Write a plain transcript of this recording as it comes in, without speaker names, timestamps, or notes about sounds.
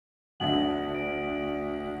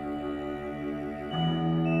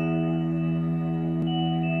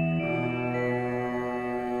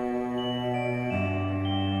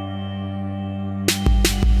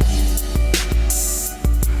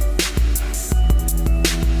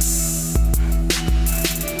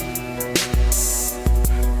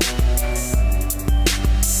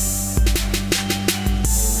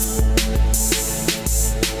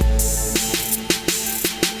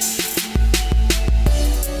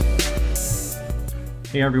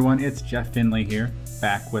Hey everyone, it's Jeff Finley here,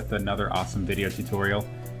 back with another awesome video tutorial.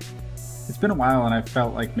 It's been a while and I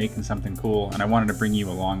felt like making something cool and I wanted to bring you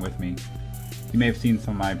along with me. You may have seen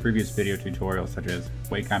some of my previous video tutorials such as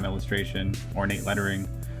Wacom illustration, ornate lettering,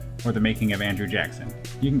 or the making of Andrew Jackson.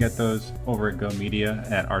 You can get those over at Go Media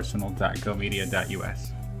at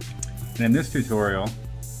arsenal.gomedia.us. And in this tutorial,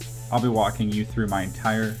 I'll be walking you through my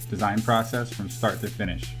entire design process from start to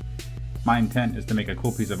finish. My intent is to make a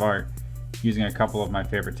cool piece of art using a couple of my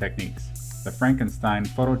favorite techniques, the Frankenstein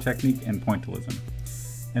photo technique and pointillism.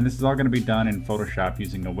 And this is all going to be done in Photoshop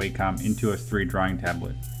using a Wacom Intuos 3 drawing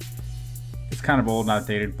tablet. It's kind of old and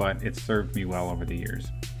outdated, but it's served me well over the years.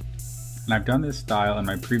 And I've done this style in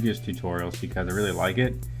my previous tutorials because I really like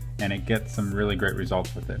it and it gets some really great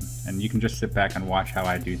results with it. And you can just sit back and watch how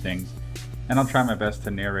I do things, and I'll try my best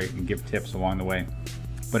to narrate and give tips along the way.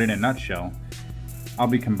 But in a nutshell, I'll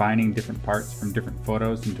be combining different parts from different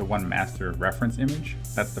photos into one master reference image.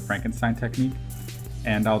 That's the Frankenstein technique.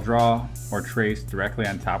 And I'll draw or trace directly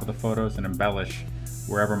on top of the photos and embellish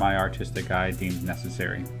wherever my artistic eye deems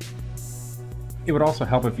necessary. It would also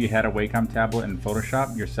help if you had a Wacom tablet in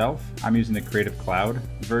Photoshop yourself. I'm using the Creative Cloud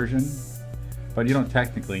version, but you don't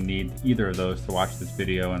technically need either of those to watch this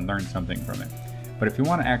video and learn something from it. But if you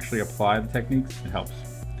want to actually apply the techniques, it helps.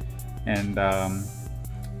 And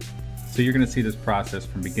so you're going to see this process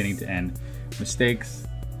from beginning to end. Mistakes,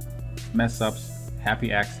 mess ups,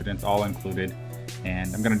 happy accidents all included,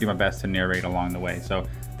 and I'm going to do my best to narrate along the way. So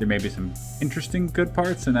there may be some interesting good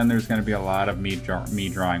parts, and then there's going to be a lot of me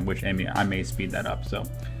drawing, which I may speed that up. But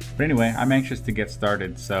anyway, I'm anxious to get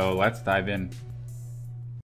started, so let's dive in.